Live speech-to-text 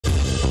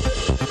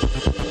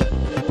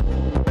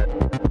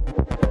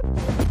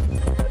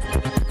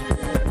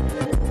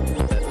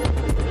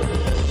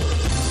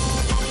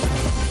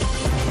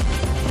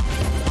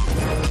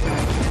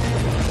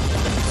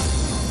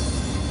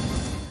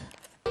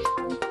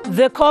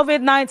The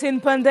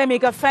COVID-19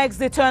 pandemic affects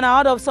the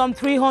turnout of some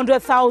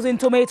 300,000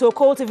 tomato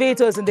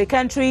cultivators in the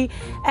country.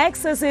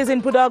 Excesses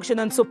in production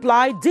and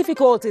supply,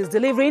 difficulties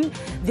delivering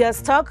their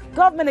stock.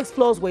 Government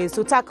explores ways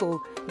to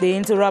tackle the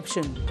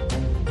interruption.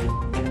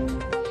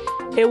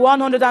 A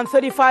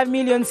 135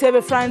 million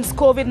CFA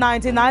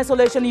COVID-19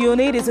 isolation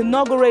unit is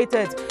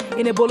inaugurated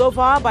in a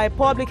boulevard by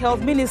Public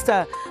Health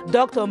Minister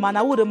Dr.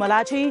 Manawudu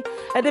Malachi,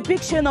 a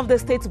depiction of the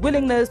state's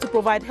willingness to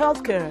provide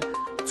health care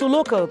to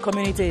local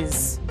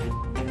communities.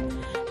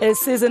 A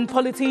seasoned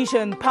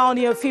politician,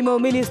 pioneer female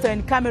minister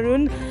in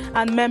Cameroon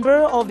and member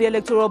of the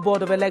Electoral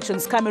Board of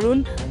Elections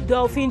Cameroon,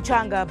 Delphine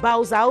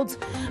bows out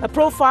a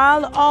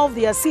profile of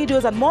the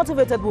assiduous and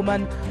motivated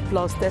woman,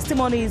 plus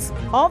testimonies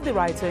of the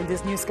writer in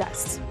this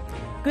newscast.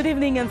 Good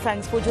evening and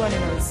thanks for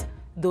joining us.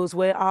 Those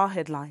were our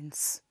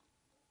headlines.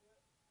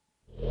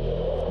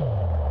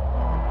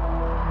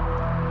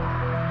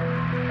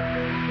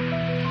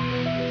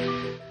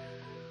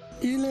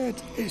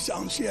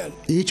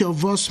 Each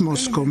of us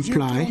must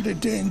comply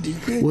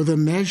with the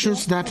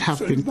measures that have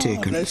been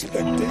taken.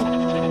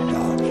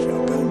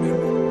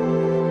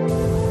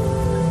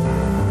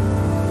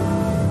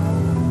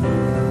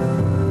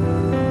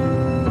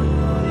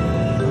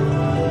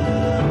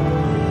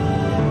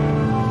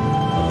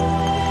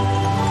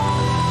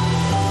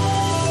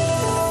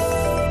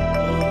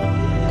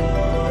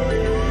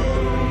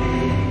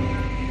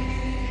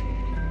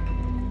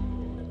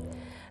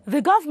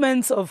 The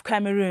government of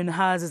Cameroon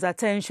has its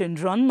attention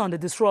drawn on the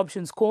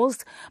disruptions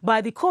caused by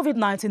the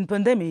COVID-19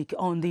 pandemic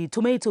on the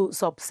tomato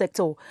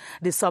subsector.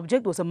 The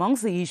subject was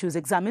amongst the issues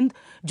examined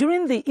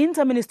during the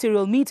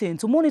interministerial meeting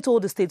to monitor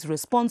the state's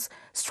response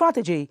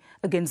strategy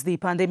against the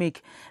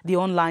pandemic. The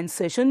online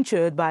session,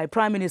 chaired by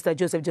Prime Minister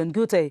Joseph John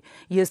Gute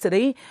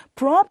yesterday,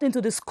 probed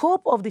into the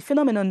scope of the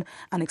phenomenon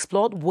and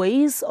explored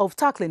ways of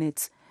tackling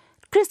it.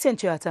 Christian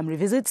Chiatam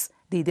revisits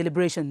the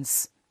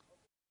deliberations.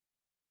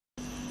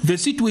 The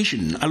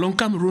situation along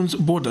Cameroon's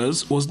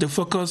borders was the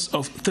focus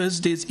of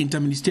Thursday's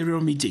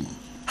interministerial meeting.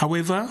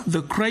 However,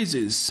 the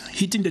crisis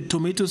hitting the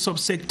tomato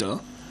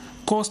subsector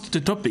caused the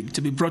topic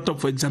to be brought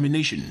up for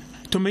examination.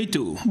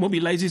 Tomato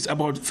mobilizes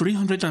about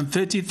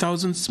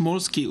 330,000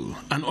 small-scale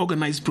and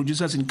organized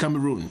producers in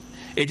Cameroon.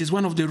 It is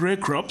one of the rare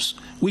crops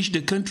which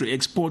the country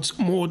exports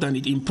more than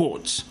it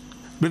imports.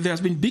 But there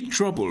has been big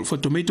trouble for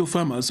tomato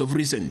farmers of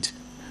recent.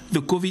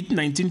 The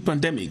COVID-19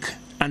 pandemic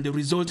and the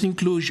resulting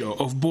closure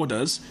of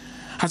borders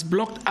has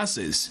blocked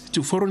access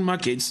to foreign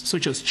markets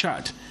such as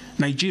Chad,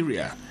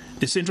 Nigeria,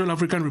 the Central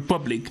African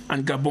Republic,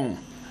 and Gabon.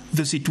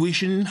 The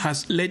situation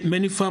has led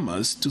many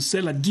farmers to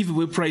sell at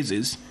giveaway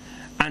prices,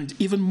 and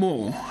even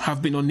more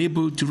have been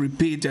unable to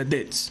repay their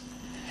debts.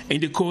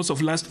 In the course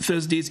of last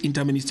Thursday's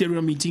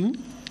interministerial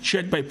meeting,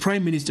 chaired by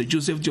Prime Minister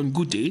Joseph John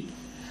Gute,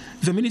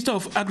 the Minister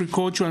of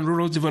Agriculture and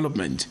Rural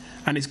Development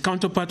and his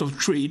counterpart of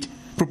Trade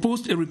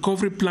proposed a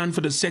recovery plan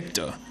for the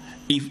sector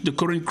if the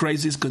current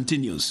crisis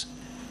continues.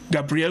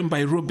 Gabriel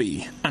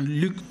Mbairobe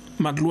and Luc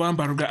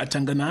Magloire-Mbaruga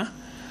Atangana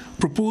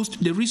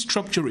proposed the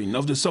restructuring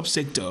of the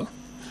subsector,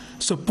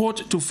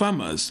 support to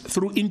farmers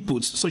through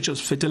inputs such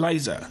as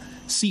fertilizer,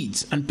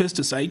 seeds, and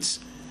pesticides,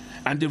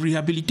 and the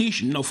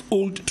rehabilitation of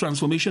old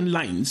transformation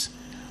lines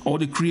or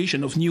the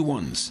creation of new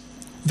ones.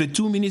 The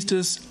two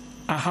ministers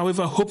are,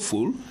 however,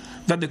 hopeful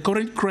that the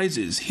current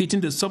crisis hitting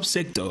the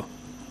subsector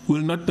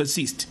will not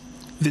persist.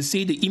 They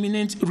say the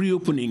imminent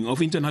reopening of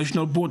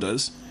international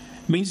borders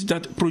means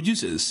that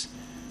producers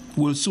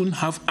will soon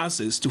have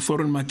access to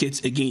foreign markets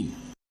again.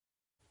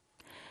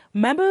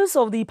 Members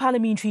of the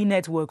Parliamentary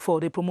Network for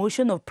the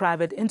Promotion of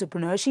Private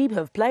Entrepreneurship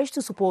have pledged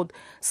to support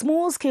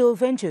small-scale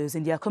ventures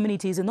in their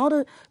communities in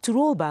order to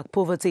roll back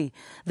poverty.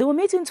 They were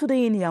meeting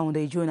today in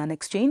Yaoundé during an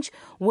exchange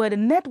where the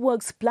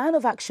network's plan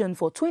of action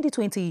for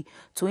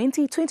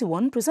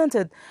 2020-2021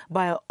 presented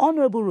by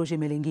Honorable Roger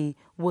Melingi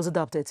was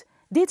adopted.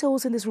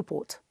 Details in this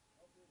report.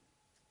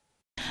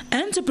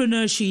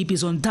 Entrepreneurship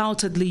is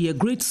undoubtedly a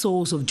great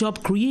source of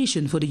job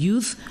creation for the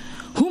youth,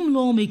 whom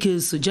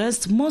lawmakers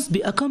suggest must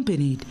be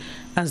accompanied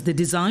as they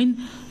design,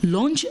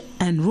 launch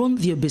and run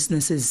their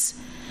businesses.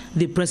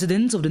 The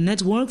president of the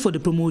Network for the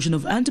Promotion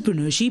of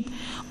Entrepreneurship,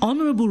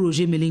 Honorable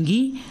Roger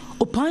Melingi,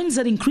 opines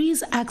that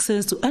increased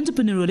access to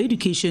entrepreneurial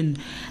education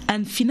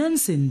and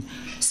financing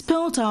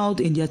spelled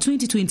out in their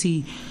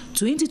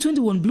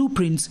 2020-2021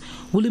 blueprints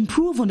will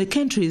improve on the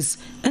country's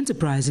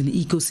enterprising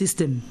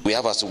ecosystem. We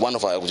have as one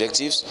of our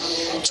objectives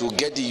to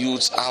get the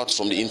youths out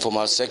from the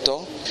informal sector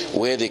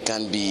where they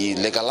can be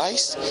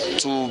legalized,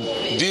 to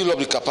build up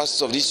the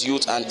capacity of these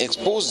youth and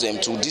expose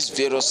them to these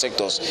various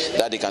sectors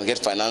that they can get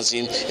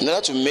financing in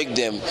order to make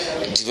them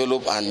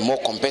develop and more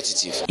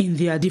competitive. In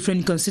their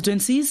different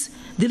constituencies,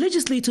 the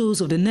legislators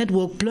of the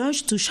network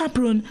pledged to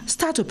chaperone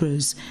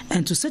start-uppers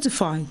and to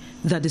certify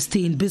that they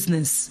stay in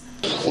business.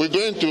 We're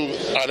going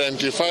to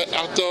identify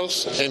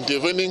actors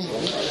intervening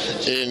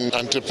in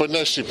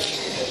entrepreneurship,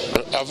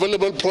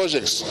 available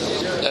projects,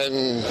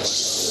 and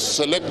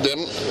select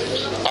them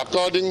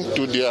according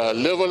to their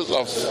levels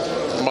of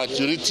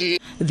maturity.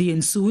 The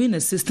ensuing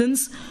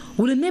assistance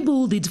will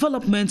enable the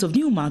development of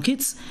new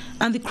markets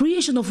and the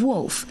creation of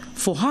wealth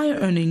for higher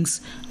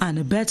earnings and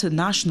a better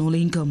national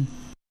income.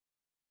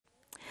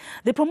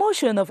 The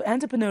promotion of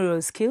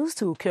entrepreneurial skills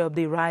to curb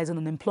the rise in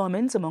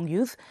unemployment among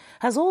youth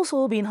has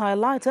also been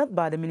highlighted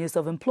by the Minister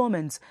of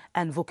Employment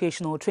and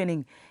Vocational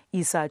Training.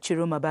 Issa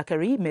Chiroma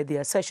Bakari made the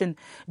assertion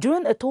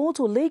during a tour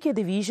to Leke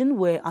Division,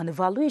 where an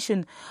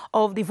evaluation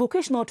of the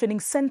Vocational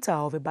Training Center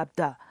of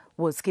Ibabda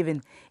was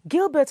given.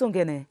 Gilbert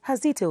Ongene has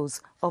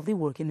details of the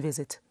working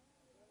visit.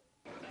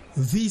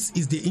 This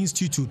is the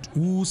institute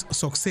whose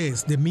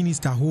success the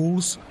minister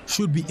holds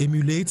should be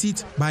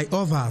emulated by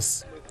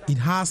others. It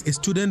has a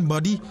student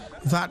body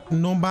that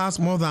numbers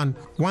more than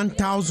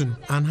 1,000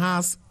 and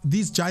has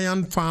this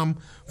giant farm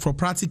for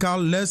practical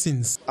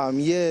lessons. I'm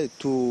here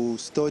to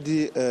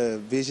study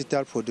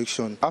vegetable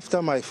production.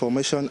 After my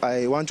formation,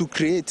 I want to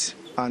create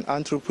an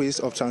enterprise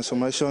of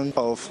transformation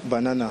of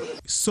banana.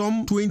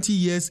 Some 20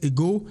 years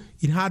ago,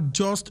 it had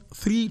just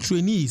 3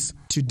 trainees.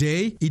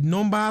 Today, it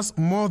numbers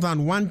more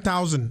than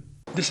 1,000.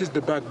 This is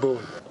the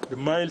backbone, the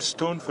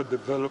milestone for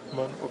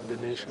development of the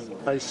nation.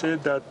 I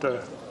said that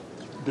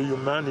the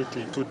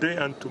humanity today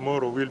and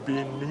tomorrow will be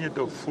in need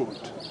of food,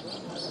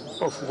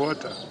 of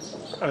water,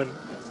 and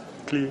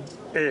clean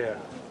air.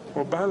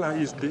 Obala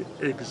is the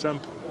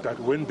example that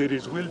when there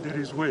is will, there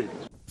is way.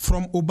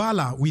 From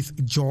Obala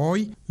with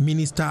joy,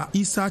 Minister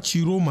Issa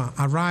Chiroma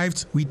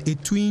arrived with a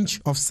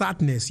twinge of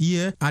sadness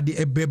here at the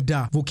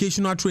Ebebda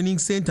Vocational Training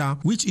Center,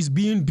 which is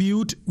being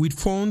built with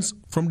funds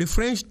from the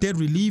French Debt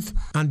Relief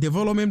and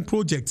Development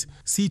Project,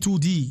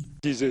 C2D.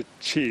 It is a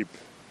cheap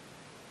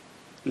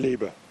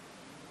labor.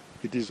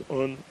 It is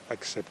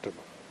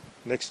unacceptable.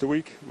 Next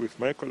week, with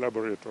my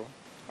collaborator,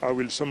 I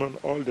will summon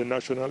all the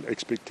national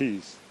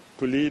expertise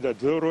to lead a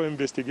thorough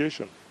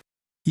investigation.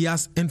 He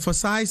has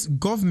emphasized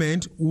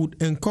government would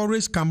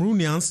encourage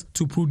Cameroonians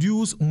to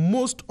produce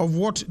most of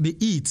what they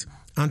eat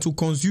and to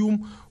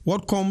consume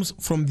what comes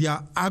from their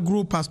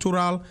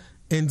agro-pastoral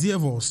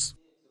endeavors.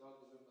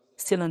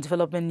 Still on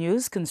development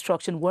news,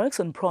 construction works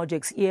on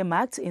projects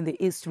earmarked in the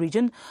East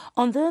region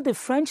under the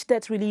French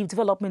Debt Relief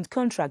Development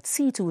Contract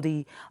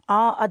C2D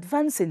are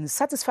advancing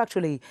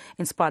satisfactorily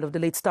in spite of the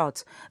late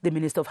start. The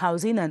Minister of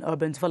Housing and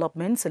Urban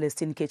Development,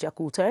 Celestine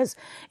Kecha-Coulters,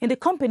 in the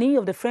company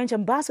of the French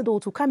Ambassador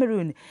to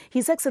Cameroon,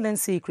 His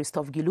Excellency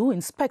Christophe Guilou,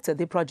 inspected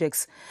the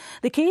projects.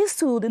 The keys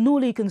to the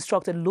newly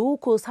constructed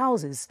low-cost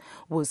houses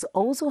was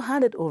also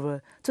handed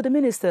over to the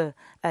Minister,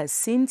 as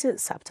Cynthia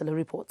Saptala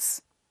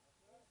reports.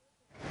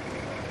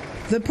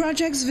 The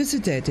projects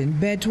visited in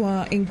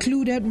Betwa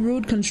included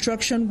road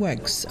construction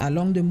works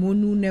along the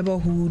Monu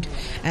neighborhood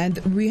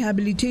and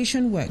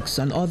rehabilitation works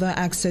on other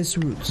access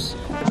routes.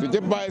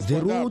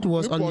 The road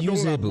was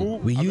unusable.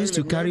 We used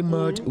to carry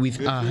mud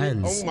with our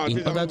hands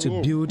in order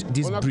to build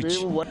this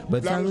bridge.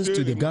 But thanks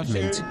to the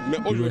government,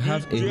 we will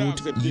have a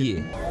road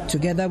here.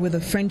 Together with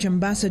the French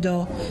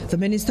ambassador, the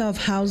Minister of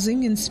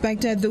Housing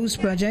inspected those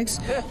projects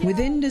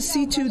within the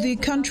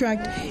C2D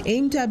contract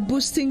aimed at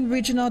boosting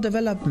regional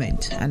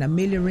development and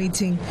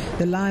ameliorating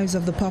the lives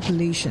of the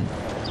population.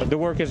 The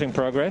work is in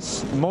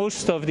progress.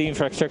 Most of the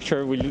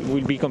infrastructure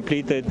will be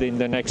completed in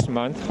the next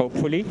month,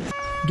 hopefully.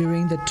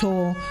 During the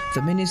tour,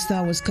 the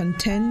minister was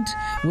content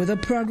with a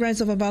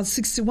progress of about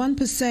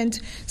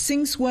 61%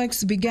 since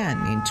works began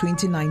in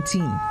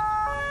 2019.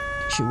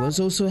 She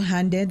was also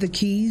handed the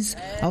keys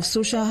of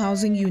social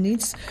housing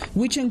units,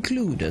 which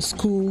include a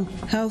school,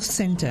 health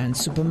center, and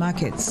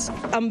supermarkets.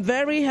 I'm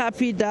very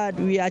happy that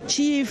we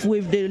achieved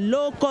with the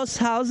low-cost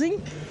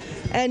housing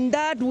and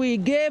that we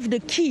gave the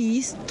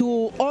keys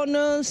to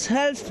Honors,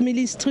 Health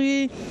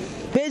Ministry,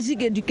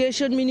 Basic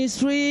Education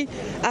Ministry,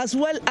 as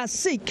well as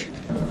SIC.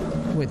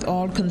 With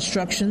all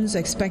constructions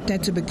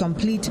expected to be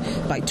complete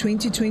by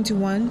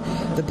 2021,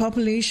 the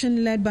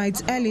population, led by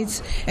its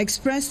elites,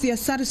 expressed their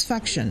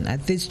satisfaction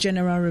at this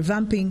general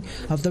revamping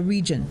of the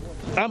region.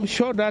 I'm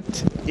sure that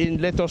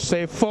in, let us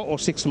say, 4 or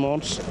 6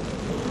 months,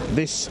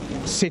 this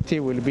city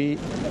will be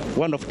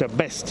one of the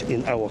best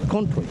in our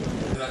country.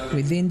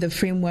 Within the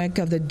framework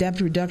of the Debt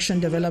Reduction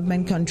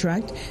Development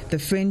Contract, the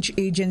French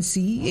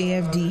agency,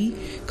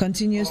 AFD,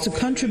 continues to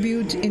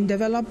contribute in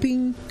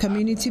developing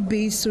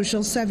community-based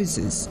social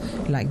services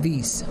like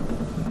these.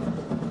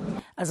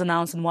 As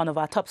announced in one of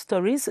our top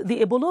stories,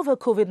 the Ebola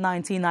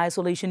COVID-19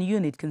 isolation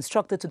unit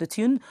constructed to the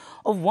tune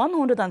of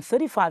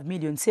 135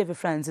 million CFA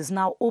francs is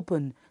now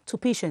open to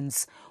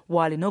patients.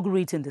 While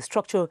inaugurating the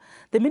structure,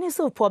 the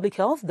Minister of Public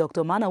Health,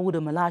 Dr.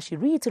 Manawuda Malachi,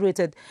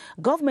 reiterated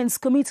government's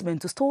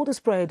commitment to stop the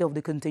spread of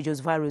the contagious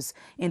virus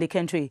in the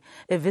country.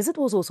 A visit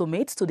was also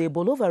made to the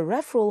Ebola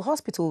Referral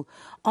Hospital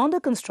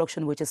under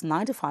construction, which is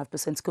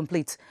 95%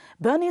 complete.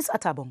 Bernice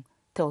Atabong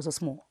tells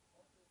us more.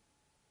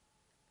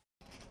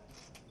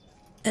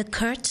 A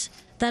CRT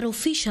that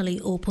officially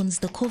opens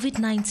the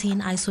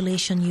COVID-19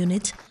 isolation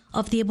unit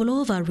of the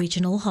Ebola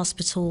Regional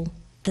Hospital.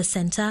 The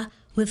center,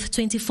 with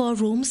 24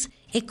 rooms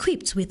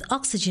equipped with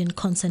oxygen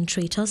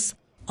concentrators,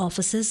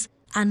 offices,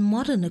 and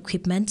modern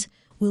equipment,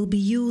 will be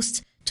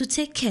used to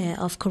take care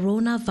of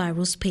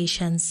coronavirus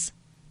patients.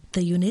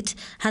 The unit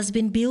has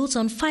been built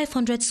on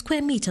 500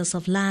 square meters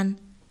of land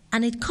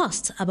and it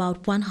costs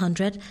about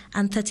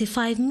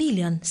 135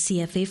 million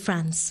CFA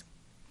francs.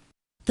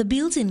 The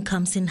building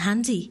comes in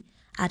handy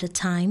at a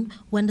time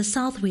when the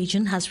South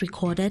region has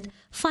recorded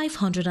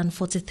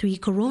 543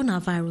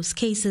 coronavirus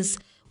cases,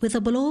 with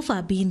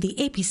Abolova being the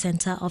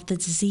epicenter of the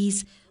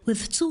disease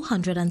with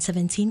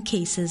 217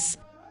 cases.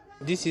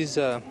 This is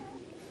a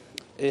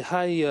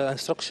high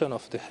instruction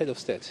of the head of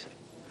state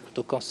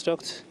to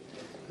construct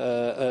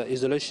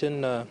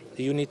isolation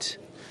unit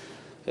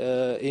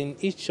in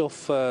each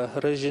of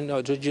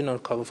region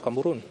of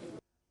Cameroon.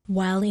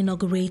 While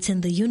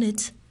inaugurating the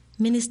unit,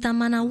 Minister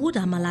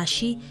Manawuda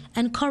Malachi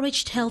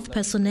encouraged health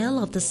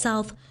personnel of the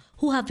South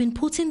who have been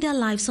putting their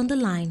lives on the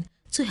line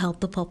to help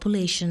the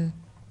population.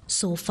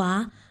 So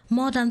far,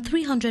 more than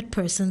 300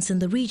 persons in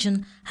the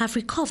region have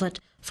recovered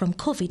from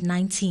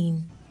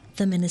COVID-19.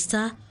 The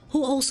minister,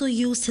 who also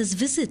used his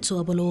visit to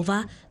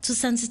Abolova to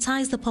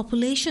sensitize the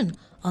population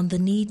on the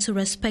need to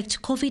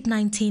respect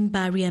COVID-19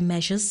 barrier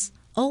measures,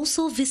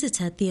 also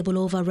visited the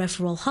Abolova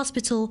Referral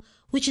Hospital,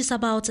 which is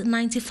about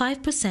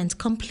 95%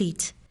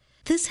 complete.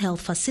 This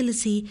health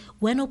facility,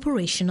 when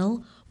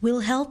operational,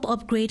 will help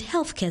upgrade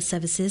healthcare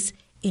services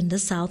in the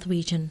South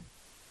region.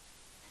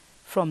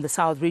 From the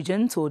South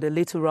region to the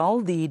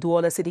littoral, the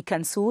Douala City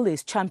Council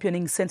is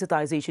championing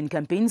sensitization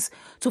campaigns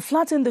to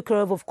flatten the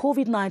curve of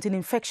COVID-19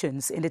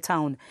 infections in the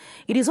town.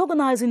 It is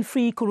organizing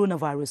free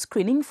coronavirus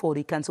screening for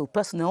the council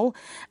personnel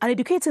and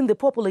educating the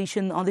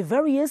population on the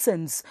very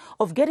essence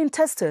of getting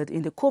tested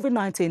in the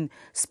COVID-19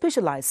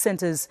 specialized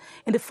centers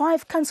in the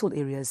 5 council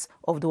areas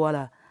of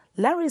Douala.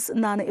 Laris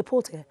Nane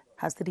Epote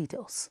has the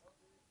details.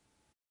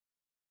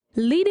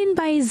 Leading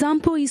by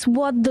example is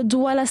what the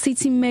Douala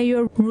City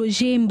Mayor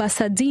Roger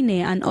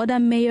Mbassadine and other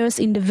mayors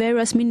in the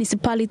various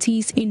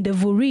municipalities in the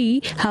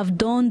Vuri have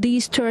done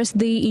this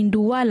Thursday in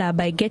Douala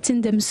by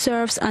getting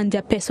themselves and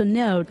their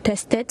personnel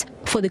tested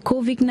for the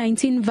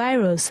COVID-19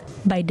 virus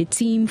by the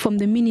team from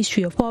the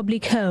Ministry of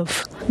Public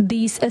Health.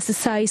 This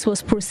exercise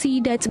was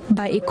preceded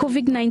by a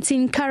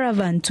COVID-19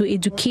 caravan to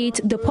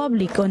educate the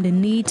public on the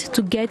need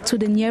to get to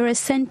the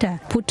nearest center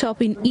put up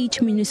in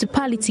each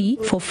municipality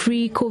for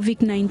free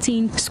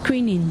COVID-19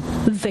 screening.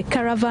 The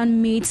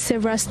caravan made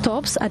several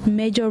stops at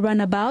major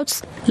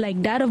runabouts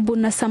like that of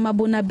Bonasama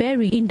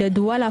Bonaberi in the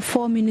Douala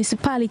 4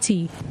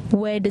 municipality,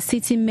 where the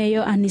city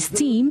mayor and his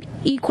team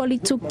equally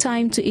took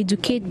time to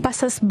educate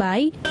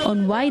passers-by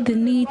on why they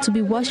need to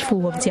be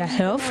watchful of their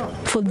health,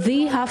 for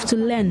they have to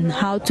learn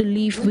how to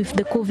live with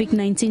the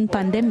COVID-19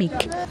 pandemic.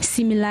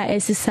 Similar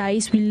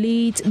exercise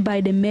relayed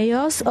by the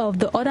mayors of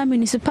the other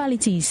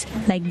municipalities,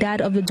 like that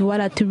of the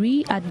Douala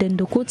 3 at the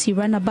Ndokoti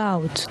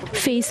runabout.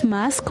 Face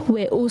masks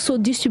were also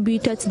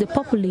distributed to the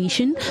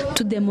population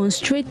to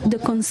demonstrate the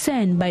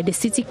concern by the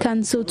city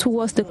council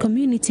towards the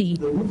community,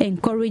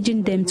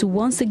 encouraging them to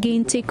once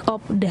again take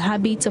up the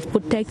habit of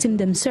protecting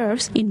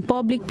themselves in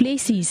public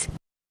places.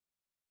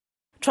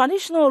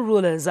 Traditional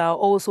rulers are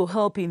also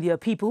helping their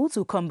people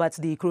to combat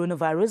the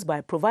coronavirus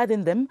by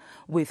providing them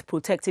with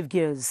protective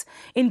gears.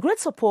 In Great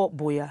Support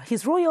Boya,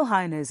 His Royal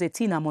Highness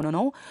Etina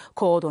Monono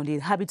called on the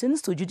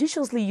inhabitants to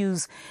judiciously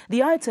use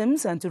the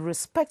items and to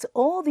respect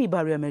all the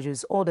barrier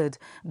measures ordered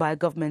by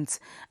government.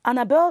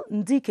 Annabelle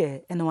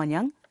Ndike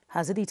Enwanyang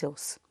has the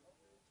details.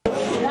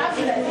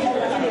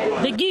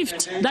 The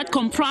gift that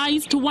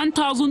comprised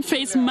 1,000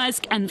 face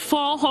masks and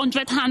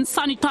 400 hand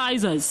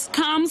sanitizers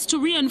comes to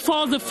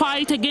reinforce the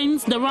fight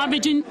against the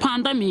ravaging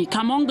pandemic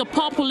among the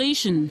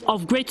population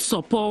of Great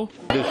Support.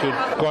 They should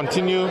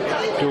continue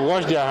to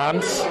wash their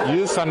hands,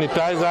 use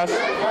sanitizers,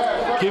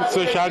 keep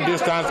social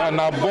distance, and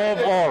above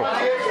all,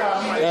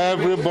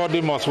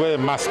 everybody must wear a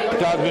mask.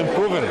 It has been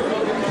proven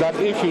that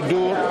if you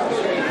do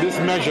these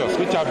measures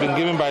which have been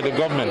given by the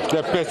government,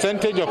 the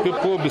percentage of people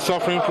who will be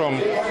suffering from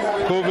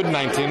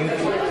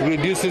COVID-19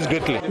 reduces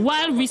greatly.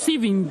 While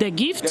receiving the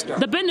gift,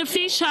 the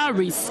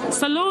beneficiaries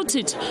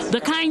saluted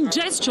the kind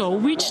gesture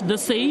which they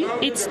say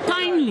it's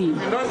timely.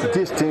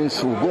 These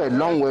things will go a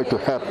long way to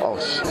help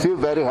us. Feel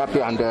very happy,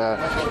 and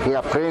we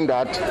are praying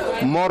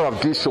that more of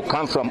this should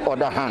come from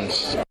other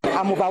hands.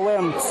 I'm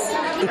overwhelmed.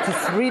 It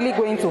is really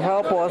going to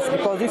help us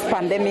because this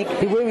pandemic,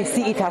 the way we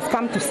see it, has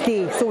come to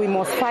stay, so we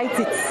must fight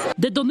it.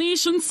 The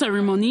donation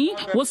ceremony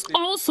was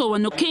also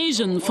an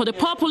occasion for the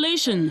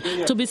population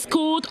to be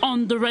schooled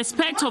on the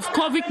respect of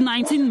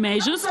COVID-19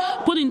 measures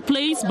put in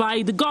place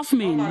by the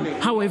government.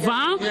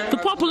 However, the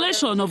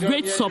population of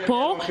Great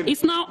Support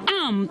is now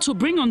armed to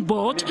bring on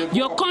board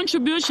your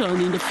contribution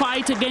in the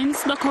fight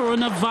against the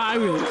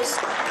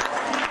coronavirus.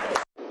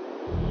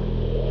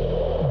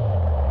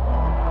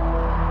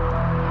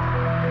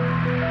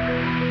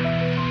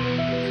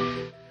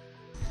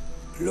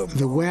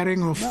 The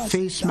wearing of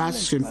face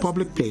masks in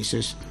public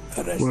places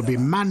will be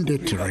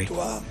mandatory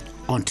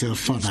until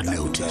further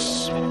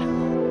notice.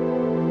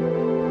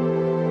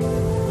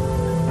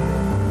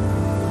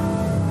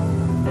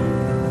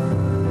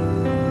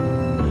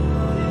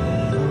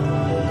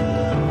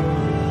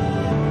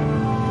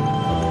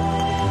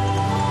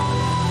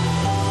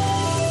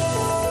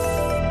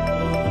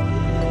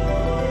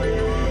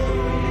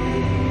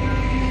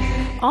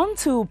 On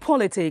to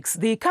politics.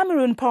 The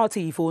Cameroon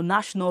Party for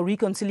National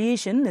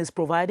Reconciliation is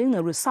providing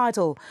a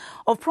recital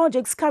of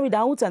projects carried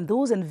out and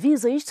those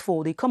envisaged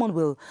for the common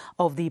will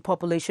of the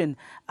population.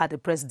 At the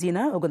press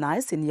dinner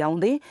organized in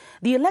Yaoundé,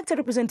 the elected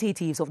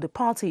representatives of the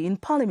party in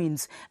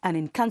parliaments and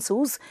in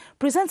councils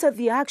presented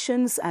their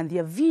actions and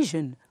their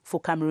vision for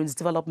Cameroon's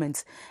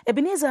development.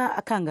 Ebenezer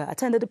Akanga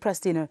attended the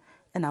press dinner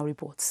and now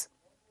reports.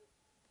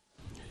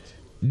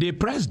 The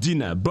press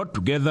dinner brought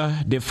together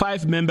the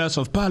 5 members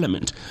of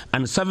parliament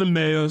and 7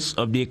 mayors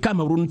of the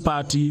Cameroon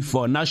Party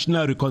for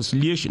National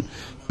Reconciliation,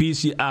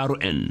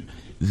 PCRN.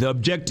 The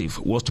objective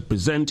was to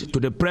present to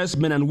the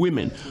pressmen and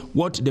women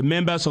what the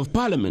members of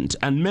parliament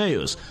and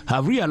mayors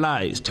have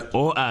realized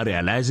or are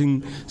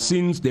realizing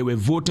since they were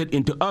voted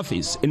into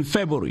office in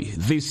February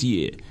this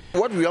year.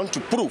 What we want to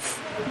prove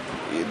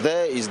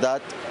there is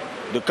that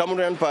the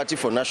Cameroon Party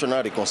for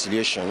National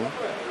Reconciliation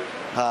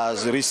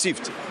has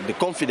received the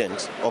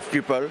confidence of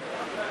people,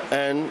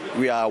 and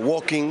we are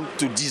working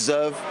to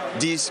deserve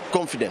this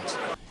confidence.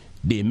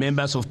 The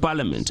members of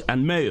parliament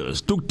and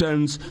mayors took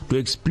turns to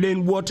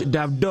explain what they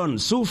have done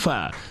so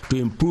far to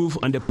improve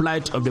on the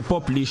plight of the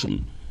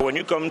population. When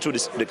you come to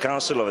the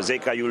council of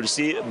Zeka, you will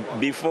see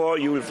before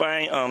you will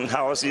find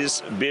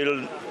houses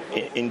built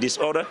in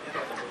disorder.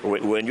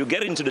 When you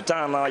get into the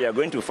town now, you are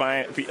going to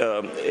find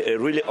a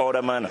really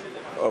order manner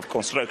of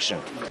construction.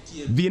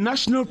 The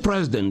national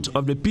president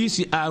of the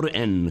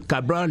PCRN,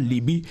 Cabral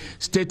Libi,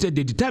 stated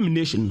the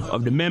determination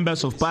of the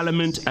members of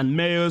parliament and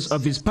mayors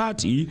of his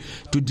party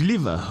to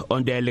deliver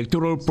on their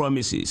electoral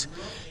promises.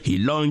 He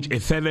launched a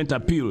fervent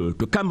appeal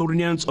to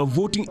Cameroonians of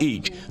voting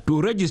age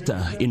to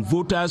register in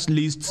voters'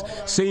 lists,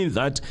 saying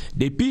that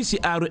the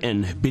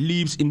PCRN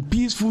believes in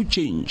peaceful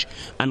change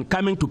and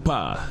coming to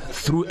power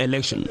through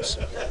elections.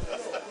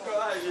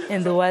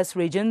 In the West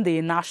region,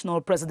 the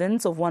national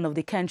president of one of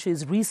the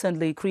country's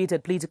recently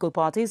created political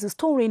parties is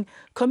touring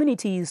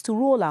communities to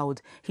roll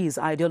out his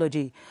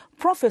ideology.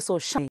 Professor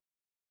Shani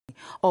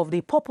of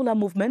the Popular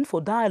Movement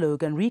for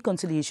Dialogue and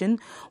Reconciliation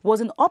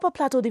was in Upper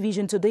Plateau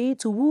Division today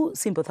to woo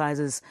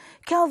sympathizers.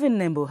 Calvin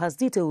Nembo has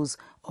details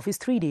of his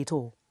 3-day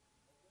tour.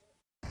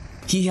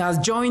 He has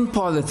joined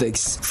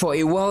politics for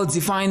a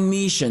well-defined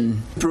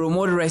mission,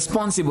 promote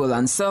responsible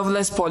and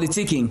selfless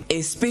politicking,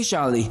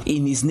 especially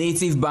in his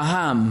native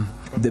Baham.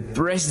 The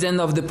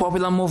president of the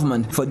Popular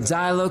Movement for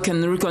Dialogue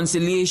and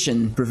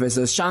Reconciliation,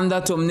 Professor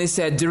Shanda Tomne,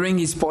 said during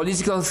his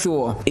political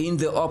tour in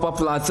the Upper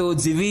Plateau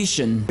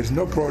Division, "There's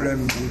no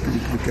problem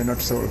we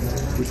cannot solve.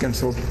 We can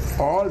solve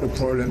all the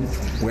problems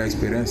we're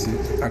experiencing,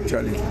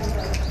 actually.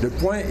 The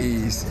point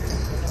is,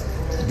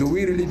 do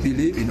we really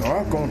believe in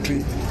our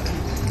country?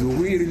 Do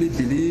we really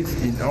believe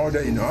in order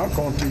in our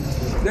country?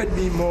 Let's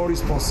be more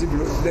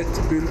responsible. Let's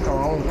build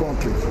our own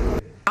country."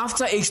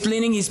 After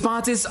explaining his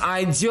party's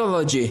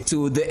ideology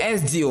to the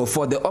SDO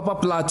for the Upper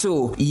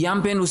Plateau,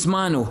 Yampen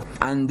Usmano,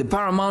 and the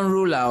paramount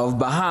ruler of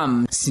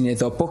Baham,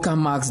 Senator Poka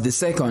Marks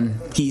II,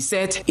 he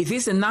said it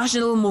is a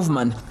national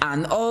movement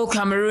and all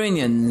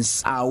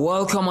Cameroonians are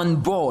welcome on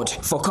board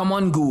for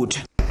common good.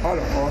 All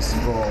of us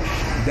for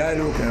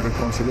dialogue and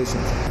reconciliation.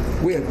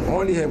 We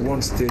only have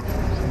one state.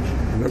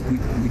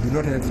 We do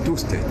not have 2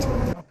 states.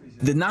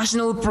 The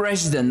national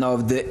president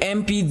of the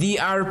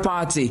MPDR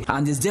party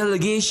and his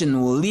delegation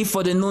will leave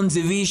for the Nun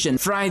Division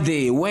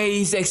Friday, where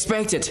he is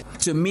expected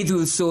to meet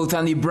with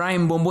Sultan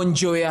Ibrahim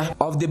Bombonjoya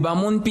of the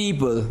Bamun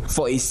people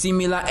for a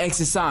similar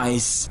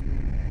exercise.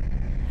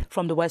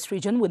 From the West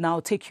region, we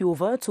now take you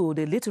over to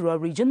the Littoral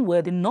region,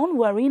 where the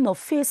non-wearing of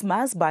face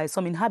masks by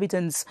some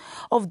inhabitants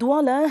of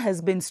Douala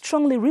has been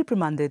strongly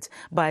reprimanded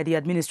by the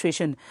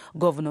administration.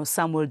 Governor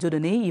Samuel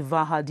Dodone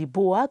Ivaha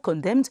Diboa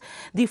condemned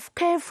the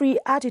carefree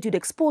attitude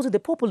exposed the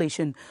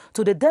population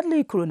to the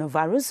deadly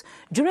coronavirus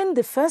during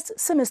the first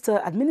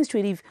semester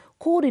administrative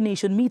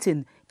coordination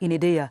meeting in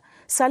Edea.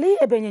 Salih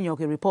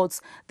Ebenyenyoke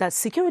reports that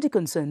security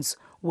concerns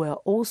were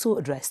also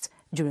addressed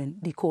during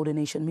the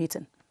coordination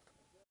meeting.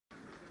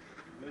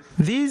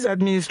 These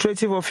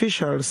administrative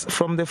officials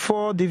from the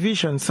 4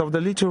 divisions of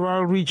the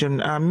Littoral region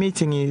are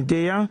meeting in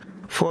Idea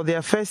for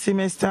their first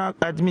semester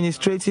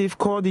administrative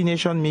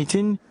coordination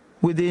meeting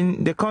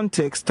within the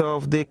context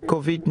of the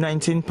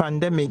COVID-19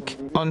 pandemic.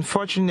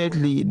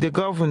 Unfortunately, the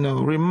governor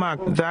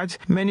remarked that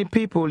many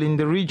people in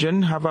the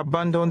region have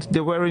abandoned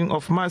the wearing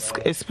of masks,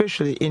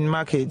 especially in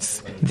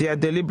markets. Their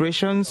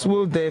deliberations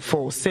will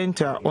therefore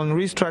center on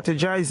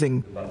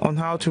re-strategizing on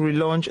how to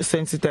relaunch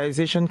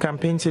sensitization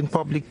campaigns in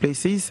public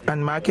places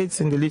and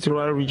markets in the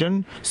Littoral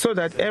region so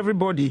that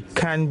everybody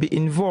can be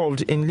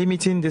involved in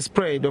limiting the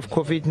spread of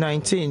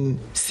COVID-19.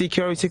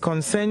 Security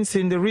concerns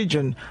in the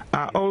region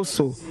are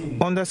also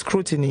under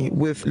scrutiny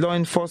with law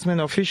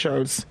enforcement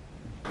officials.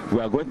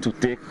 We are going to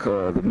take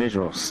the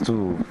measures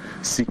to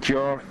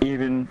secure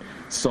even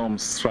some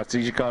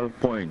strategical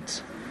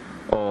points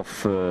of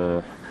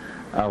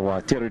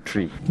our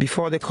territory.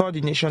 Before the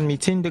coordination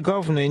meeting, the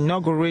governor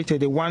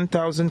inaugurated a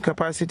 1,000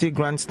 capacity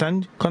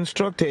grandstand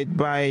constructed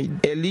by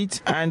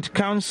elite and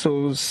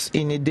councils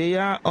in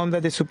Idea under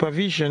the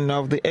supervision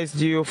of the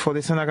SDO for the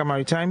TSANGA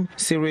Maritime,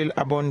 Cyril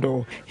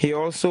Abondo. He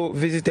also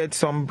visited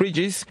some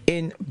bridges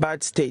in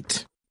bad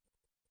state.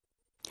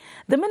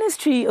 The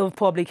Ministry of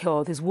Public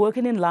Health is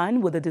working in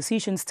line with the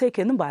decisions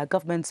taken by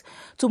governments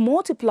to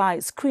multiply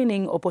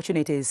screening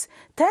opportunities.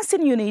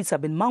 Testing units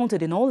have been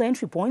mounted in all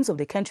entry points of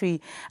the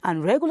country,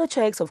 and regular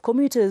checks of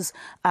commuters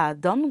are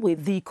done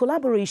with the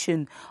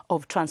collaboration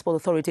of transport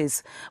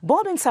authorities.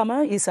 Baldwin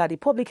Summer is at the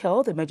Public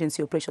Health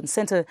Emergency Operations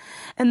Center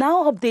and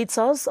now updates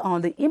us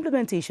on the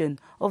implementation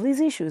of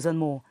these issues and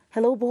more.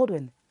 Hello,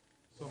 Baldwin.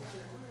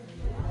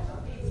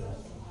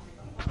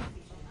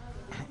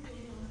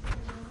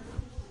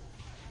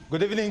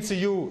 Good evening to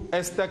you,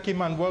 Esther,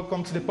 KIMA, and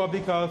welcome to the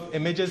Public Health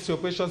Emergency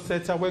Operations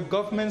Center, where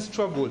government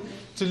struggle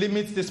to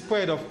limit the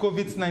spread of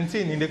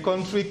COVID-19 in the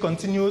country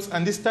continues,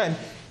 and this time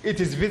it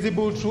is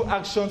visible through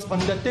actions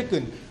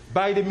undertaken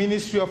by the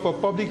Ministry of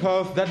Public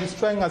Health that is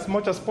trying as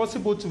much as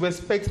possible to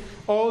respect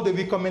all the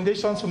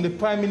recommendations from the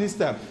Prime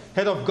Minister,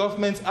 head of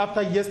government,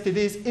 after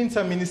yesterday's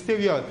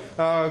interministerial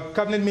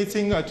cabinet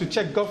meeting to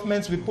check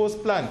government's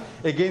riposte plan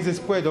against the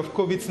spread of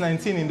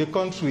COVID-19 in the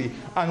country.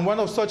 And one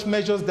of such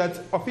measures that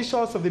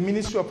officials of the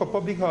Ministry of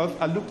Public Health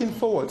are looking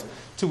forward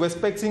to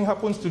respecting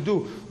happens to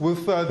do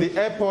with the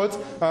airport.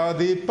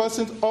 The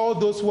persons, all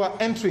those who are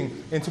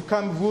entering into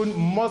Cameroon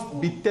must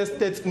be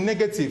tested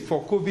negative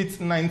for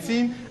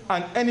COVID-19,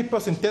 and any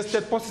person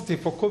tested positive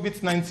for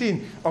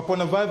COVID-19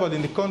 upon arrival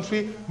in the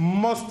country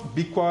must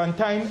be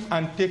quarantined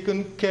and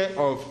taken care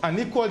of. And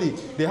equally,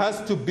 there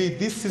has to be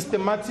this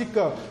systematic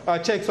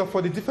checks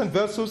for the different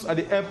vessels at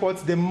the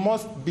airports. They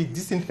must be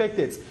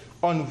disinfected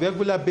on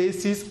regular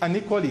basis, and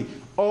equally,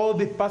 all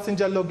the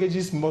passenger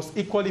luggages must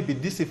equally be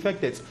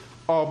disinfected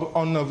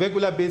on a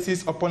regular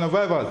basis upon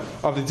arrival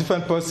of the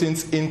different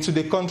persons into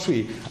the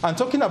country. And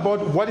talking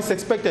about what is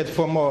expected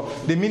from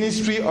the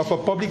Ministry of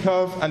Public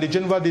Health and the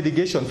General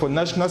Delegation for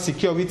National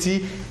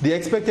Security, they are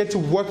expected to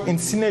work in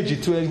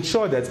synergy to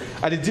ensure that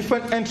at the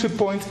different entry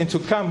points into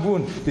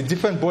Cameroon, the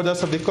different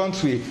borders of the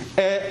country,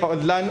 air or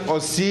land or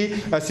sea,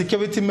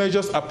 security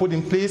measures are put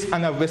in place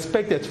and are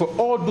respected for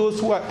all those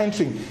who are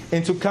entering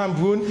into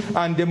Cameroon,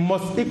 and they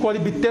must equally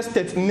be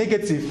tested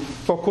negative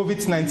for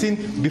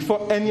COVID-19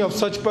 before any of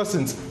such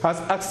persons has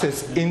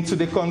access into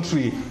the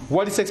country.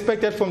 What is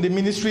expected from the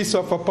Ministries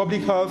of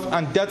Public Health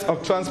and that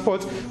of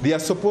Transport, they are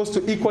supposed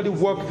to equally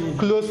work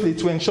closely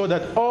to ensure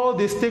that all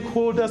the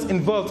stakeholders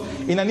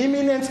involved in an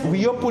imminent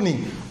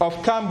reopening of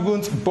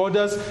Cameroon's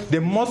borders, they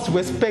must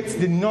respect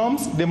the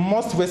norms, they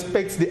must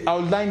respect the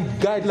outlined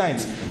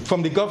guidelines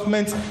from the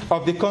government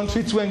of the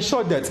country to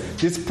ensure that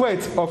the spread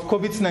of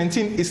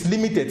COVID-19 is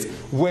limited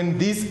when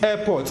these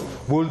airports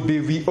will be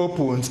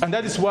reopened. And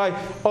that is why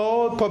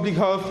all public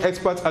health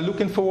experts are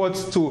looking forward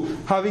to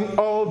having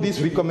all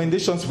these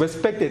recommendations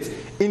respected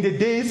in the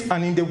days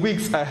and in the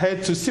weeks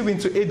ahead, to see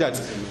into it that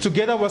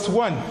together as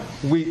one,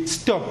 we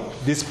stop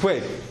the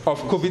spread of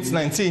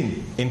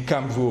COVID-19 in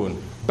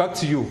Cameroon. Back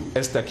to you,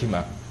 Esther,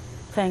 KIMA.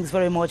 Thanks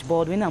very much,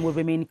 Baldwin, and we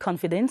remain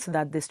confident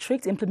that the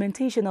strict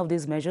implementation of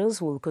these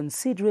measures will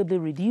considerably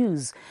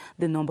reduce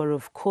the number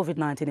of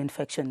COVID-19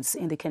 infections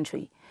in the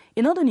country.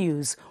 In other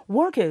news,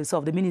 workers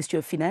of the Ministry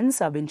of Finance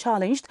have been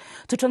challenged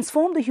to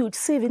transform the huge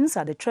savings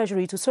at the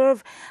Treasury to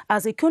serve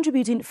as a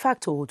contributing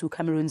factor to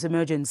Cameroon's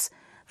emergence.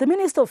 The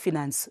Minister of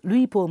Finance,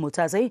 Louis-Paul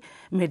Motaze,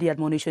 made the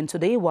admonition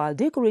today while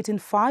decorating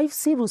 5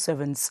 civil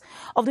servants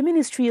of the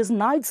ministry as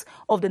Knights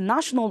of the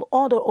National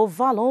Order of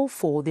Valor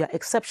for their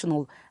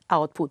exceptional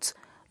output.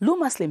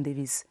 Luma Slim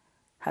Davis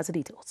has the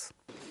details.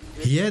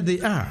 Here they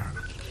are.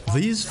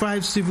 These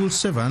 5 civil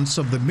servants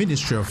of the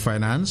Ministry of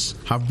Finance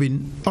have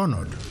been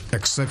honored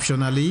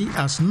exceptionally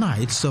as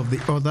Knights of the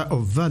Order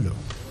of Valor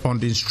on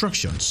the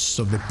instructions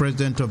of the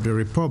President of the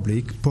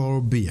Republic,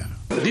 Paul Biya.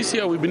 This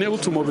year we've been able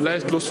to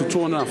mobilize close to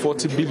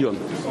 240 billion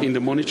in the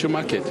monetary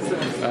market.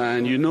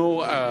 And you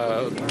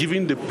know,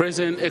 given the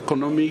present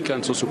economic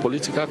and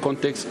socio-political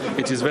context,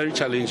 it is very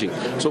challenging.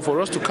 So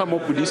for us to come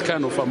up with this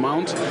kind of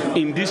amount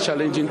in these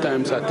challenging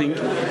times, I think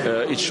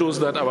it shows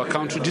that our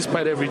country,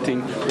 despite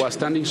everything, we are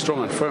standing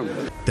strong and firm.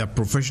 Their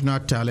professional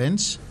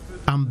talents,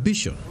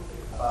 ambition,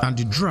 and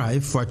the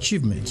drive for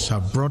achievements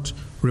have brought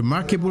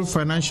remarkable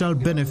financial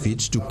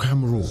benefits to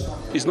Cameroon.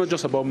 It's not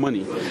just about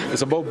money.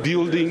 It's about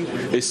building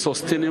a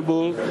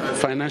sustainable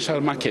financial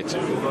market,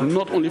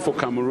 not only for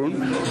Cameroon,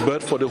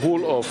 but for the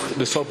whole of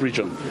the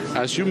sub-region.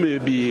 As you may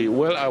be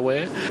well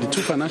aware, the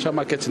 2 financial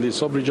markets in the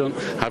sub-region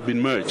have been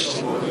merged.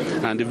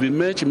 And they've been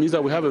merged, it means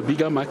that we have a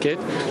bigger market,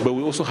 but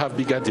we also have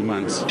bigger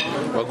demands.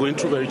 We're going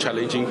through very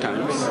challenging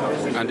times,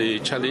 and the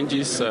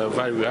challenges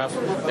vary. We have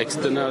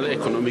external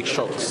economic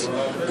shocks.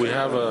 We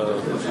have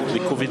the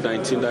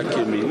COVID-19 that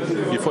came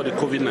in. Before the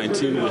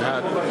COVID-19, we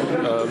had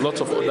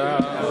lots of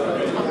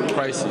other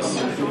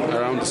crises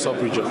around the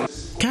sub-region.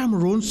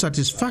 Cameroon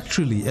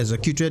satisfactorily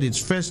executed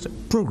its first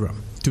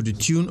program to the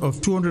tune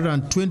of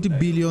 220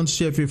 billion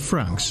CFA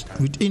francs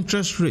with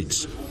interest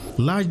rates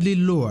largely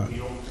lower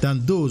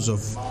than those of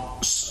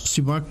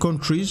CIMA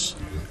countries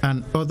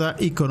and other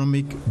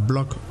economic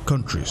bloc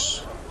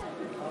countries.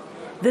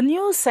 The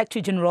new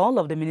Secretary General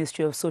of the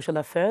Ministry of Social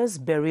Affairs,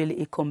 Beryl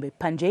Ikombe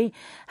Panjay,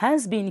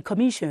 has been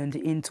commissioned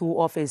into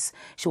office.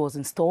 She was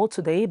installed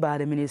today by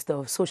the Minister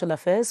of Social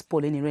Affairs,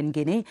 Pauline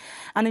Irengene,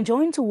 and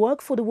enjoined to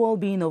work for the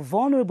well-being of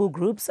vulnerable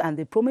groups and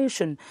the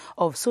promotion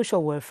of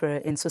social welfare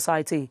in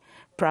society.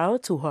 Prior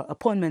to her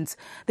appointment,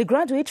 the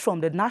graduate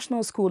from the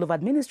National School of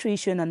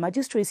Administration and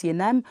Magistracy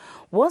 (NAM)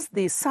 was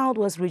the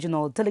Southwest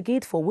Regional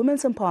Delegate for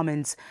Women's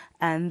Empowerment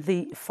and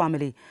the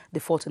Family.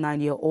 The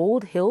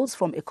 49-year-old hails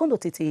from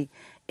Ekondotiti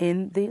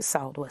in the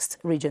Southwest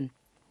region.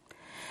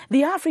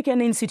 The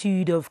African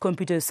Institute of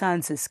Computer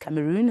Sciences,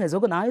 Cameroon, has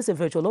organized a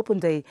virtual open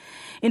day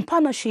in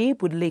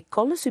partnership with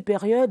l'École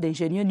supérieure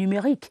d'ingénieurs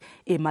numériques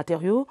et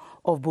matériaux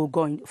of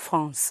Bourgogne,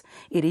 France.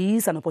 It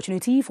is an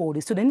opportunity for the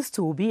students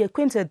to be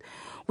acquainted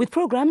with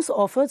programs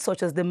offered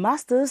such as the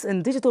Masters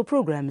in Digital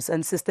Programs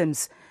and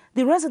Systems.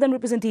 The resident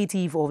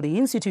representative of the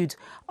Institute,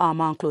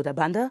 Armand Claude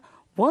Abanda,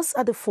 was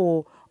at the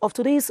fore of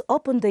today's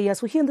open day,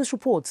 as we hear in this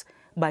report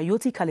by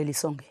Yoti Kaleli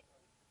Songe.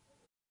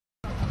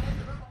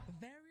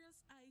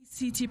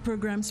 ICT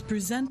programs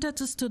presented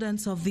to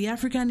students of the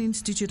African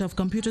Institute of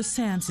Computer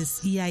Sciences,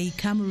 EIE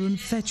Cameroon,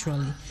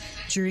 virtually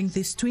during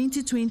this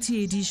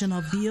 2020 edition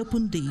of the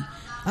Open Day,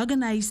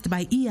 organized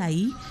by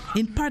EIE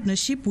in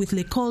partnership with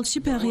l'École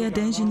supérieure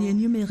d'ingénieurs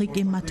numériques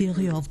et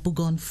matériaux of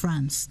Bourgogne,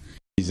 France.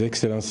 His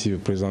Excellency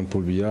President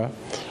Paul Biya,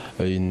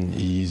 in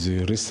his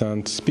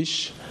recent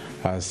speech,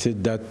 has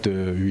said that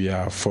we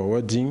are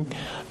forwarding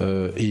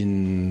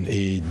in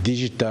a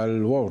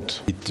digital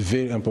world. It's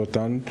very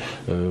important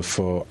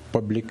for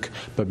public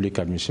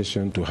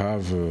administration to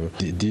have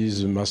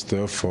this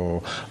master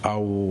for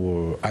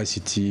our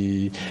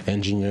ICT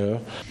engineer.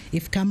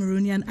 If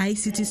Cameroonian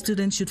ICT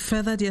students should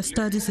further their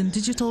studies in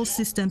digital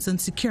systems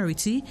and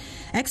security,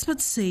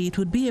 experts say it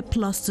would be a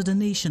plus to the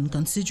nation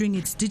considering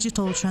its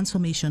digital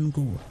transformation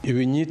goal.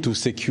 We need to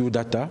secure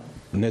data,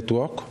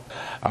 network,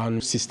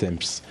 and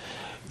systems.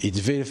 It's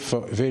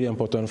very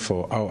important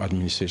for our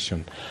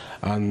administration,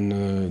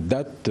 and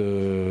that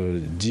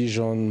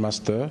Dijon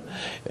master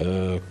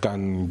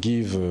can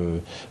give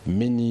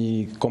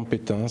many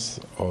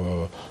competence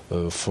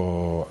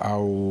for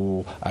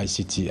our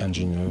ICT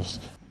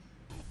engineers.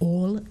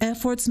 All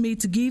efforts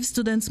made to give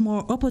students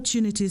more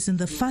opportunities in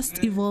the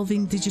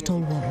fast-evolving digital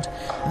world,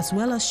 as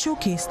well as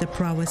showcase the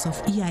prowess of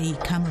EIE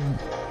Cameroon.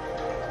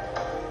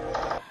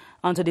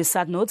 On to this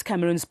sad note,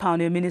 Cameroon's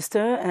pioneer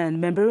minister and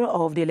member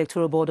of the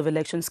Electoral Board of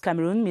Elections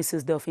Cameroon,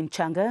 Mrs. Delphine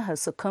CHANGA,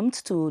 has succumbed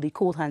to the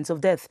cold hands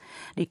of death.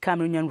 The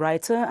Cameroonian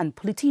writer and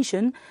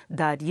politician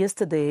died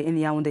yesterday in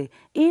Yaoundé.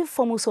 Yves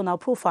Formoso now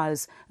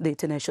profiles the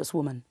tenacious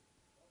woman.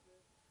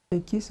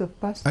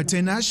 A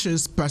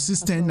tenacious,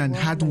 persistent and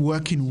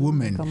hard-working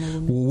woman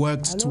who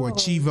worked to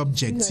achieve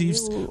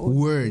objectives,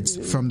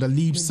 words from the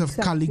lips of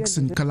colleagues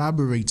and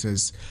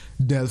collaborators.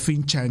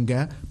 Delphine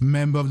CHANGA,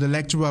 member of the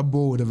Electoral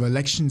Board of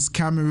Elections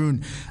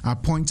Cameroon,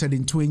 appointed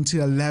in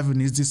 2011,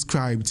 is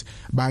described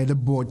by the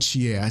board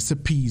chair as a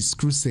peace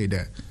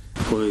crusader.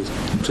 For a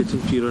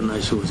certain period now,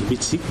 she was a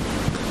bit sick,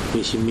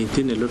 but she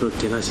maintained a lot of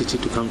tenacity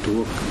to come to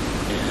work.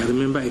 I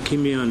remember I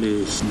came here on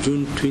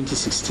June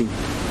 2016.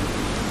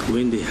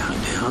 When the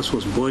house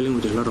was boiling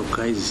with a lot of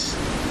crises.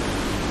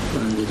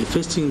 And the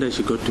first thing that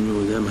she got to me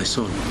was that, my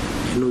son,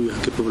 I know you are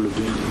capable of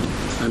doing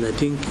it. And I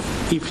think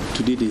if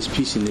today there is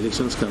peace in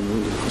elections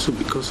Cameroon, also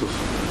because of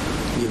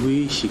the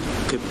way she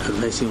kept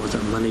advising us to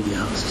manage the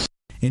house.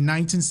 In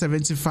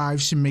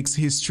 1975, she makes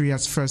history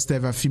as first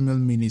ever female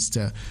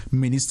minister,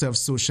 Minister of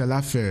Social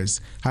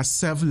Affairs. Her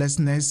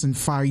selflessness and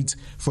fight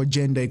for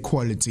gender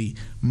equality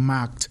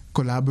marked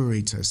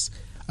collaborators.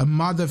 A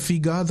mother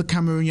figure, the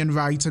Cameroonian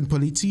writer and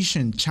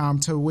politician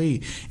charmed her way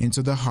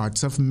into the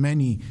hearts of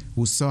many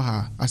who saw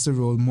her as a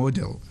role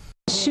model.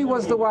 She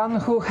was the one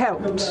who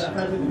helped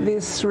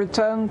this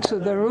return to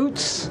the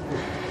roots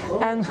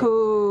and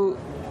who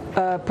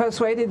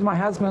persuaded my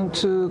husband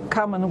to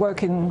come and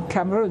work in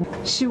Cameroon.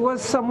 She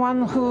was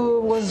someone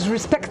who was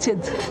respected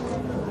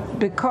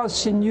because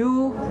she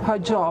knew her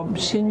job,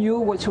 she knew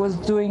what she was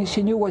doing,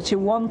 she knew what she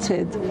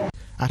wanted.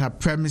 At her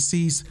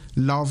premises,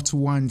 loved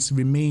ones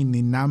remain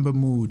in amber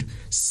mood,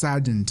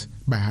 saddened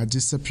by her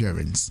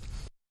disappearance.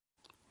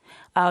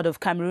 Out of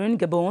Cameroon,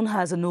 Gabon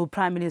has a new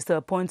prime minister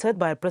appointed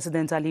by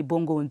President Ali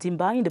Bongo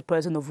Ondimba in the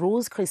person of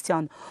Rose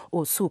Christian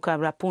Osuka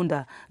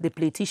Raponda, the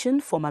politician,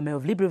 former mayor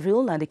of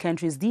Libreville and the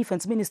country's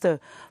defense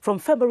minister. From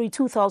February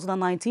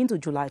 2019 to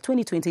July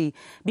 2020,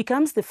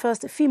 becomes the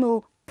first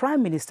female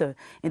prime minister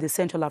in the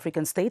Central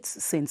African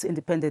states since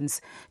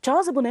independence.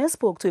 Charles Abonnet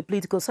spoke to a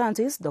political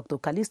scientist, Dr.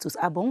 Callistus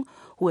Abong,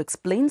 who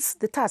explains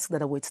the task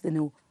that awaits the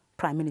new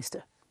prime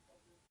minister.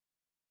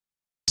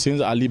 Since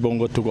Ali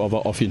Bongo took over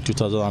office in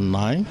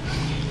 2009,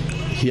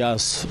 he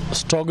has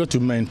struggled to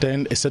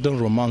maintain a certain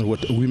romance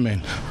with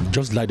women,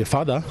 just like the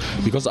father,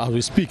 because as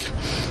we speak,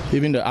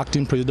 even the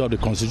acting president of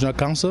the Constitutional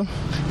Council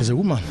is a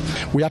woman.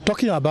 We are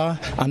talking about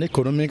an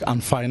economic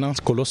and finance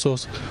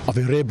colossus of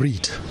a rare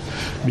breed.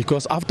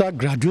 because after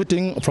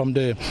graduating from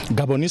the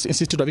Gabonese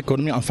Institute of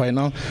Economy and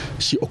Finance,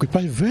 she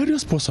occupied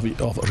various posts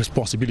of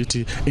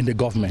responsibility in the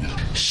government.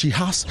 She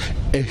has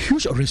a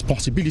huge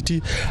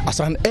responsibility as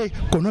an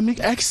economic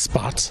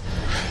expert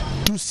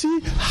to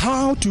see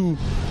how to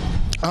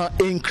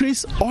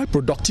increase oil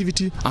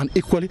productivity and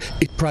equally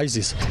its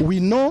prices. We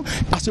know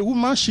as a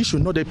woman she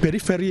should know the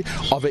periphery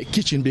of a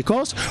kitchen,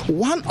 because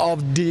one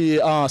of the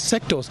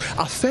sectors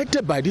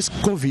affected by this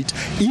COVID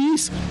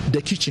is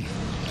the kitchen.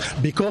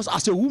 Because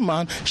as a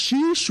woman,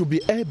 she should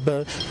be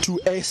able to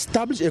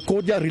establish a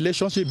cordial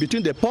relationship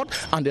between the pot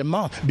and the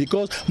mouth,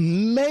 because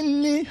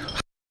many...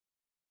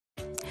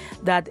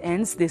 That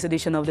ends this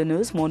edition of the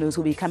news. More news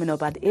will be coming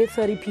up at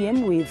 8:30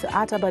 p.m. with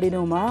Atabadine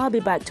Omar. I'll be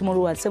back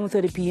tomorrow at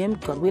 7:30 p.m.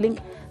 God willing.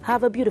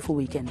 Have a beautiful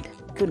weekend.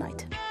 Good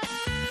night.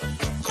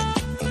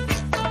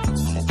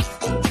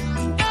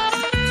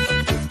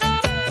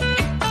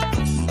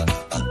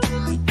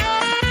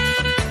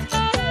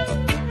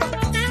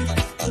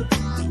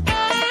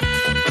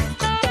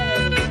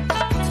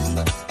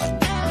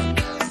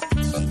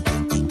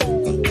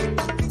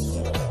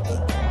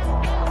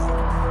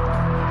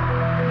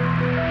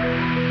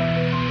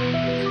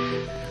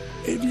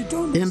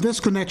 In this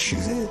connection,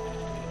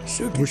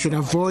 we should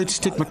avoid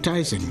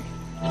stigmatizing.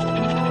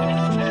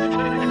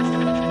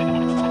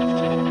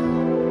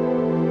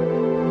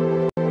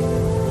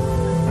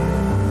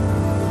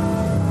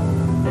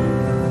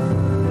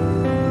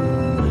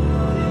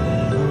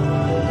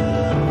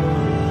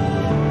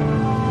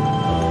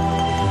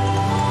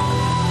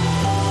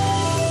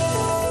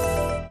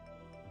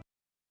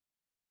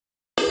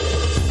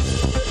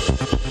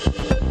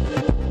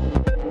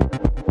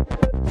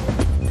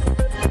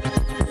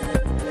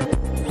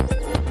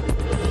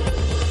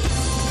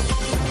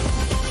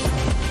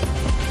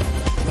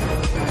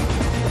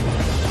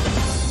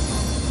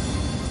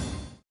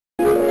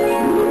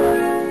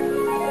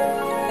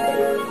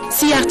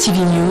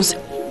 CRTV News,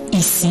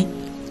 ici,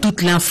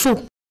 toute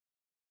l'info.